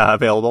was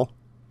available.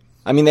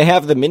 I mean, they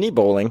have the mini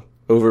bowling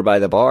over by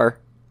the bar.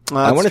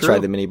 I want to try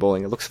the mini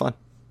bowling. It looks fun.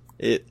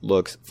 It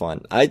looks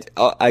fun.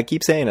 I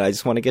keep saying it. I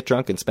just want to get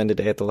drunk and spend a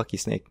day at the Lucky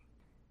Snake.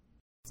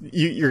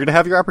 You're going to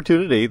have your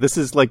opportunity. This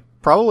is like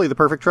probably the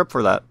perfect trip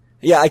for that.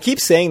 Yeah, I keep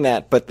saying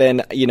that, but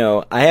then,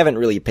 I haven't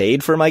really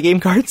paid for my game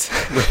cards.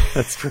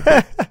 That's true.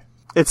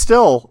 It's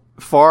still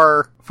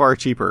far, far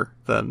cheaper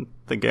than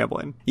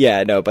gambling.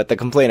 Yeah, no, but the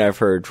complaint I've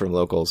heard from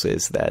locals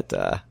is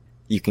that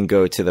you can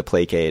go to the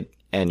Playcade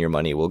and your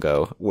money will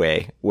go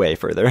way, way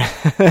further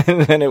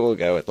than it will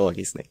go at the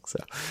Lucky Snake. So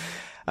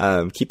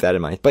keep that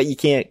in mind. But you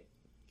can't,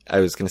 I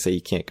was going to say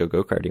you can't go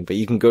go-karting, but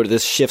you can go to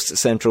this Shifts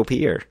Central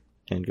Pier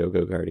and go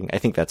go-karting. I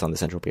think that's on the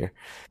Central Pier.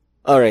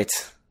 All right.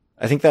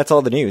 I think that's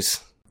all the news.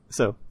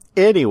 So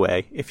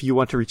anyway, if you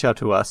want to reach out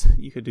to us,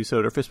 you can do so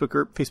at our Facebook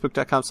group,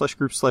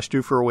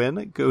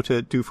 facebook.com/group/doforwin. Go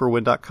to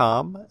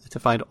doforwin.com to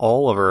find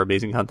all of our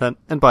amazing content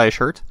and buy a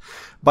shirt.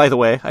 By the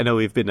way, I know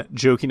we've been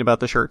joking about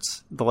the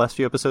shirts the last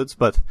few episodes,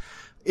 but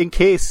in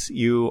case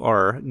you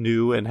are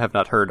new and have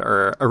not heard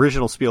our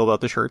original spiel about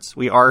the shirts,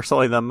 we are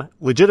selling them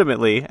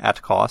legitimately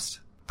at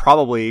cost.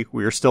 Probably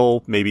we're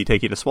still maybe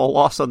taking a small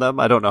loss on them.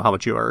 I don't know how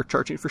much you are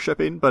charging for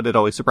shipping, but it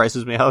always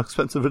surprises me how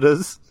expensive it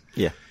is.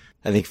 Yeah.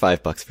 I think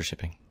 $5 for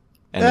shipping.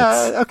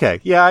 And okay.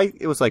 Yeah,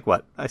 it was like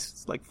what?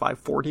 Like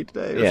 $5.40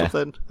 today or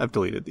something. I've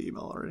deleted the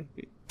email already.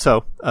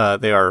 So,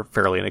 they are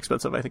fairly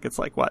inexpensive. I think it's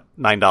like what?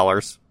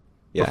 $9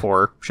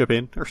 before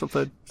shipping or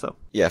something. So.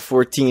 Yeah,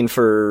 14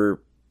 for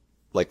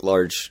like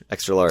large,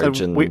 extra large,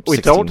 and we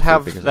don't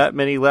have that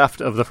many left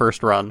of the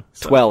first run.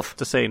 So 12.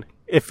 Just saying,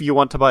 if you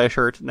want to buy a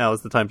shirt, now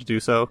is the time to do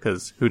so,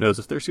 because who knows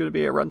if there's going to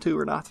be a run 2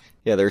 or not.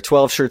 Yeah, there are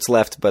 12 shirts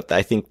left, but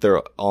I think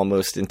they're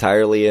almost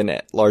entirely in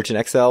large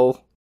and XL.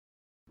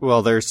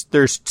 Well, there's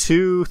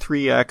 2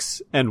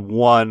 3X and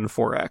 1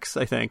 4X,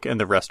 I think, and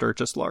the rest are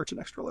just large and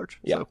extra large.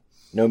 Yeah, so.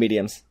 No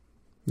mediums.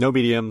 No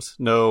mediums,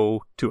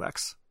 no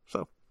 2X.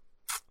 So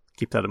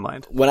keep that in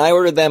mind. When I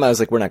ordered them, I was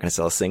like, we're not going to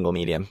sell a single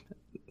medium.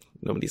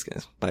 Nobody's going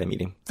to buy a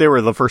medium. They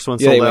were the first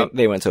ones sold out.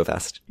 They went so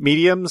fast.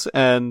 Mediums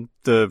and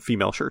the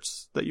female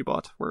shirts that you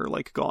bought were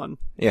like gone.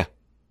 Yeah.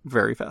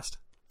 Very fast.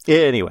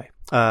 Anyway,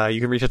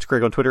 you can reach out to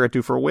Craig on Twitter at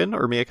DoForAWin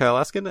or me at Kyle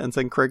Askin and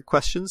send Craig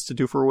questions to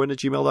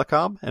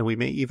doforwin@gmail.com, and we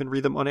may even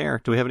read them on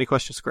air. Do we have any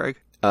questions, Craig?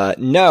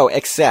 No,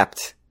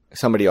 except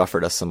somebody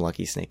offered us some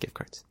Lucky Snake gift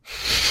cards.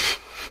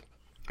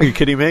 Are you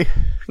kidding me?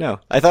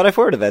 No, I thought I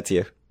forwarded that to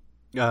you.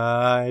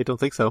 I don't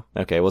think so.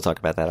 Okay, we'll talk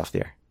about that off the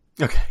air.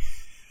 Okay.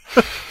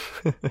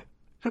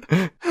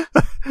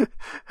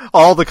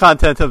 All the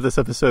content of this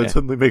episode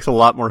suddenly makes a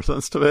lot more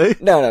sense to me.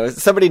 No,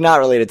 somebody not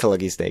related to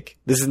Lucky Snake.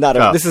 This is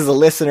not this is a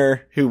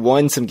listener who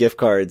won some gift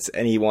cards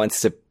and he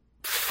wants to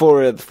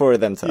forward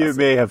them to us. You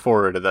may have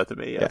forwarded that to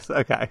me, yes. Yeah.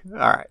 Okay. All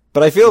right.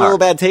 But I feel a little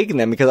bad taking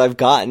them because I've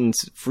gotten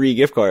free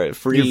gift cards.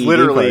 You've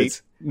literally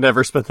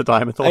never spent the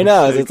time at all. I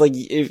know. It's like,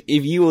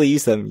 if you will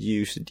use them,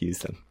 you should use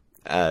them.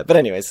 But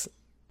anyways,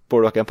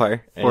 Boardwalk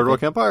Empire.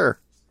 Boardwalk Empire.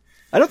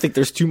 I don't think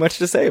there's too much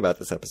to say about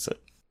this episode.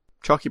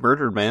 Chalky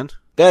murdered, man.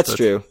 That's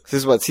true. This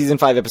is what, season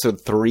 5,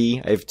 episode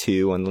 3. I have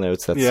 2 on the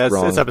notes. That's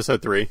wrong. It's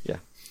episode 3. Yeah.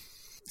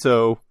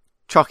 So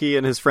Chalky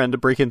and his friend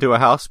break into a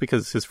house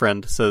because his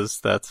friend says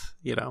that,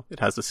 it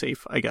has a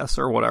safe, I guess,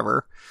 or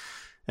whatever.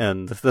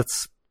 And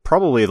that's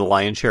probably the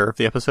lion's share of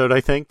the episode, I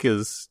think,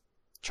 is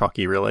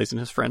Chalky realizing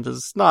his friend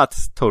is not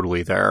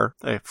totally there.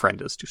 A friend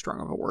is too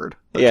strong of a word.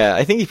 Yeah,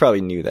 I think he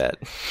probably knew that.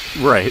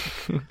 Right.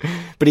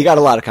 But he got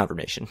a lot of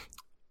confirmation.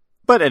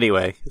 But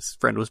anyway, his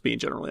friend was being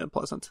generally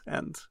unpleasant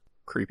and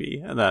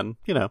creepy. And then,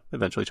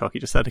 eventually Chalky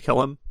just had to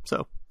kill him.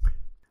 So,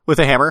 with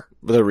a hammer.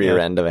 With a rear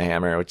end of a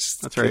hammer, which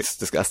that's right. It's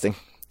disgusting.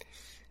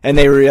 And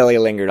they really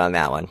lingered on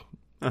that one.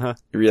 Uh-huh.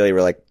 Really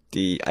were like,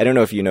 I don't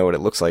know if you know what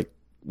it looks like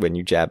when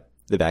you jab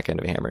the back end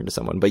of a hammer into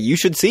someone, but you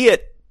should see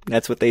it.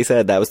 That's what they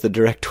said. That was the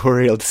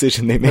directorial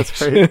decision they made.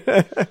 That's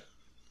right.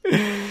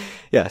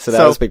 Yeah, so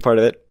that was a big part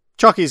of it.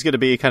 Chalky's going to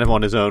be kind of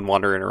on his own,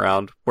 wandering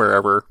around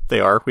wherever they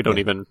are. We don't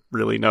even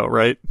really know,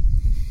 right?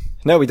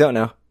 No, we don't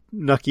know.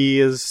 Nucky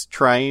is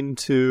trying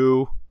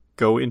to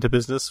go into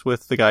business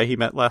with the guy he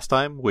met last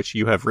time, which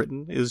you have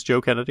written is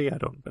Joe Kennedy.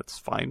 That's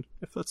fine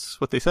if that's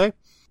what they say.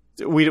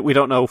 We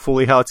don't know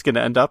fully how it's going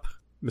to end up.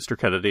 Mr.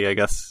 Kennedy, I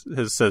guess,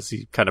 says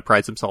he kind of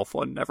prides himself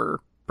on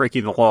never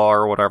breaking the law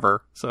or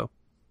whatever, so.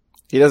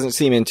 He doesn't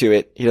seem into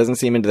it. He doesn't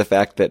seem into the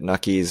fact that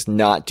Nucky's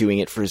not doing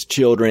it for his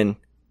children.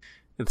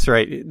 That's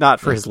right.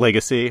 Not for his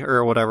legacy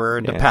or whatever,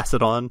 and to pass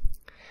it on.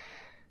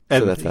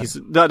 And so he's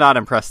not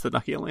impressed that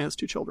Nucky only has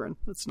 2 children.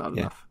 That's not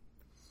enough.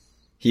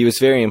 He was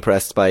very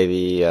impressed by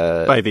the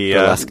lady.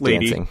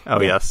 Dancing.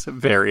 Oh, yes.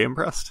 Very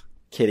impressed.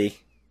 Kitty.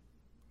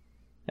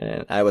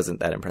 And I wasn't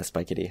that impressed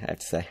by Kitty, I have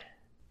to say.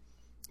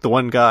 The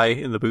one guy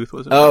in the booth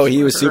was impressed. Oh,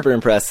 he was super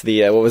impressed.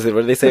 The, what was it?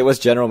 What did they say it was?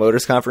 General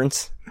Motors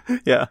conference?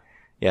 Yeah.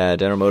 Yeah,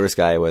 General Motors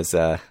guy was,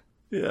 going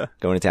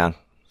to town.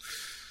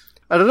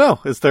 I don't know.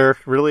 Is there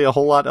really a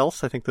whole lot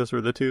else? I think those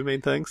were the 2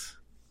 main things.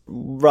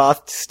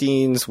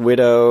 Rothstein's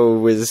widow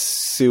was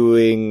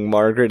suing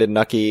Margaret and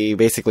Nucky.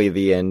 Basically,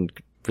 the end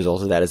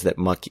result of that is that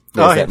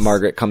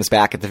Margaret comes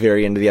back at the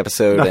very end of the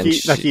episode.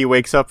 Nucky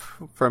wakes up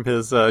from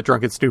his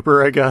drunken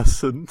stupor, I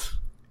guess. And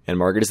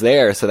Margaret is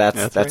there, so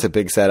that's right. A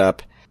big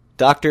setup.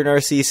 Dr.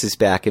 Narcisse is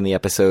back in the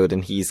episode,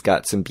 and he's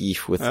got some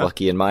beef with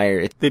Lucky and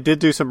Meyer. They did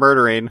do some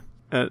murdering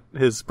at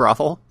his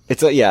brothel. They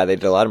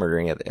did a lot of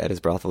murdering at his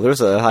brothel.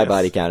 There's a high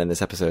body count in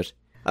this episode.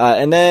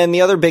 And then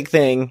the other big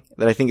thing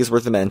that I think is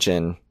worth a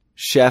mention,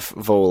 Chef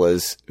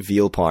Vola's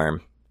veal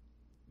parm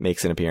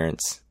makes an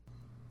appearance.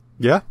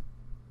 Yeah.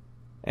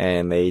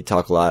 And they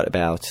talk a lot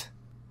about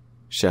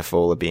Chef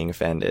Vola being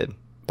offended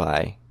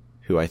by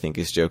who I think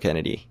is Joe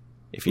Kennedy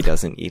if he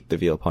doesn't eat the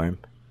veal parm.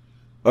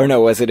 Or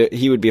no, was it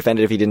he would be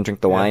offended if he didn't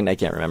drink the wine? I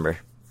can't remember.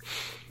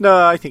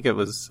 No, I think it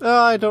was...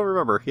 I don't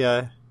remember.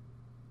 Yeah.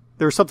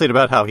 There was something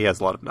about how he has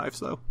a lot of knives,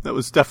 though. That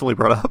was definitely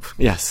brought up.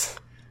 Yes.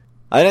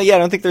 I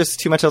don't think there's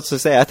too much else to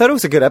say. I thought it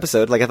was a good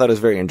episode. I thought it was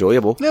very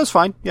enjoyable. Yeah, it was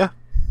fine. Yeah.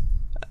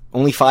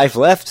 Only 5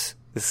 left.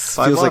 This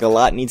feels like a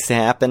lot needs to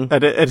happen.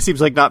 And it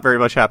seems like not very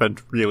much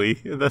happened, really,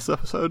 in this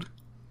episode.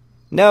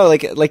 No,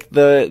 like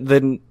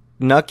the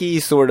Nucky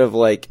sort of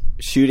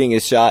shooting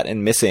his shot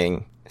and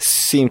missing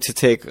seemed to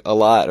take a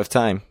lot of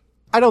time.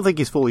 I don't think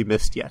he's fully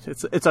missed yet.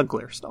 It's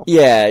unclear still.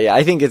 Yeah.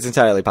 I think it's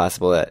entirely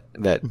possible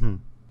that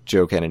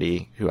Joe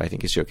Kennedy, who I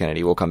think is Joe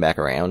Kennedy, will come back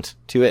around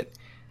to it.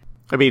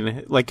 I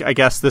mean, I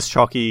guess this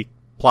Chalky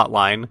plot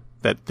line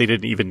that they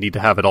didn't even need to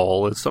have at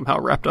all is somehow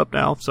wrapped up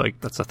now. So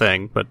that's a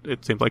thing, but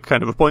it seems like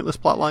kind of a pointless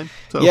plot line.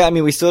 So. Yeah, I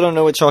mean, we still don't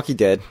know what Chalky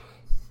did.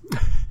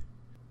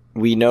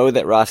 We know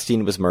that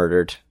Rothstein was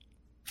murdered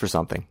for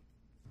something.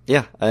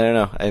 Yeah, I don't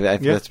know. I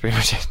think that's pretty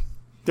much it.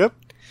 Yep.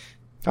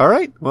 All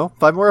right. Well,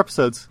 5 more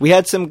episodes. We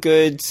had some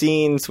good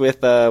scenes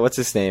with, what's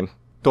his name?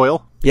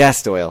 Doyle?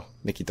 Yes, Doyle.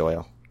 Mickey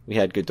Doyle. We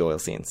had good Doyle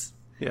scenes.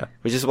 Yeah.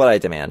 Which is what I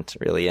demand,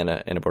 really, in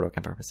a Boardwalk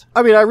Empire episode.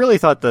 I mean, I really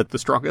thought that the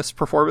strongest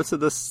performance of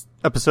this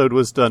episode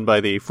was done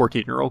by the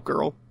 14-year-old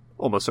girl.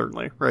 Almost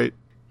certainly, right?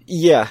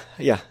 Yeah.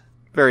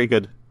 Very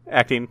good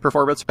acting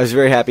performance. I was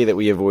very happy that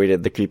we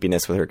avoided the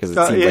creepiness with her, because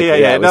it seemed like...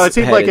 Yeah. No, it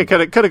seemed like it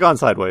could have gone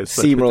sideways.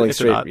 Steamrolling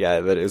straight,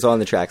 but it was on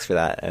the tracks for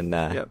that. And,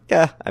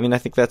 yeah, I mean, I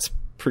think that's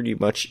pretty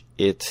much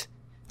it.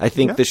 I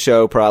think the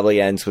show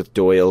probably ends with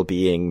Doyle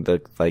being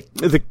the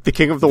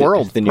king of the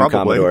world, the new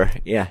probably. Commodore.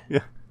 Yeah.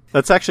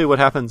 That's actually what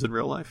happens in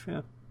real life.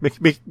 Yeah,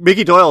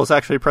 Mickey Doyle is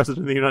actually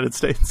president of the United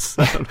States.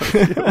 I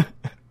don't know.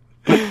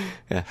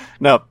 Yeah.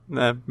 No,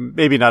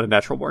 maybe not a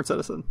natural born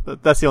citizen,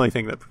 but that's the only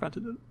thing that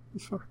prevented it,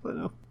 as far as I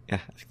know. Yeah,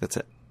 I think that's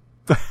it.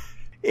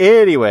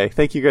 Anyway,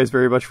 thank you guys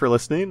very much for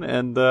listening,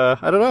 and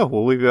I don't know,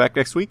 will we be back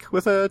next week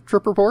with a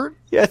trip report?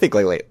 Yeah, I think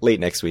like late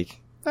next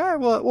week.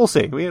 Well, we'll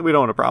see. We don't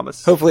want to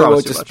promise. Hopefully it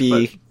won't just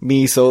be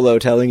me solo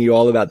telling you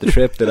all about the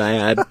trip that I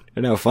had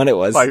and how fun it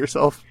was. By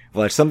yourself.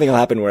 Well, something will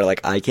happen where,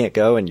 like, I can't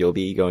go and you'll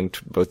be going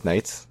both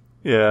nights.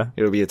 Yeah.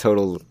 It'll be a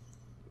total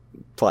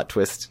plot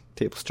twist,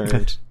 tables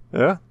turned.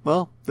 Yeah,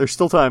 well, there's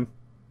still time.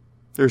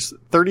 There's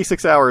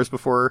 36 hours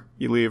before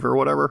you leave or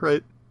whatever,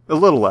 right? A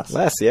little less.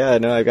 Yeah.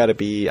 No,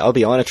 I'll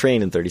be on a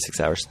train in 36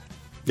 hours.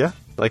 Yeah.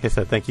 Like I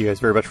said, thank you guys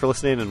very much for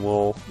listening, and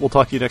we'll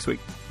talk to you next week.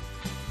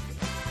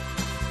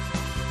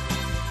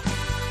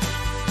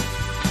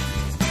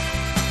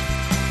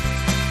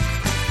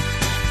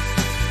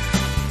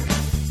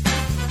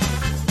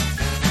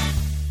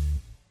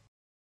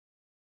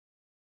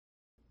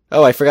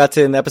 Oh, I forgot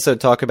to in the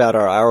episode talk about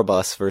our hour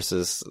bus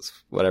versus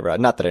whatever.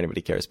 Not that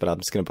anybody cares, but I'm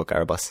just going to book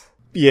our bus.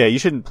 Yeah, you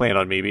shouldn't plan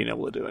on me being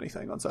able to do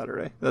anything on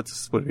Saturday.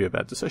 Would be a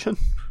bad decision.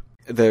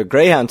 The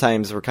Greyhound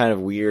times were kind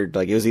of weird.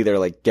 Like, it was either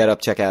like get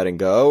up, check out, and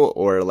go,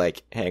 or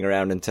like hang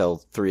around until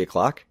 3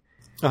 o'clock.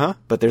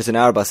 But there's an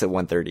hour bus at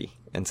 1:30,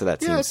 and so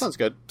that sounds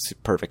good.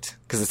 Perfect,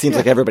 because it seems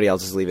like everybody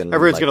else is leaving.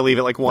 Everyone's going to leave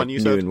at like 1.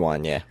 You said noon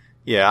 1. Yeah.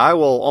 Yeah, I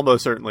will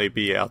almost certainly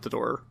be out the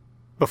door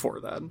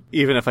before then,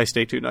 even if I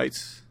stay 2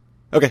 nights.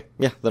 Okay,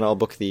 yeah, then I'll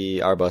book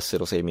the hour bus.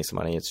 It'll save me some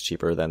money. It's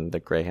cheaper than the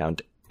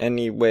Greyhound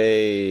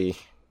anyway.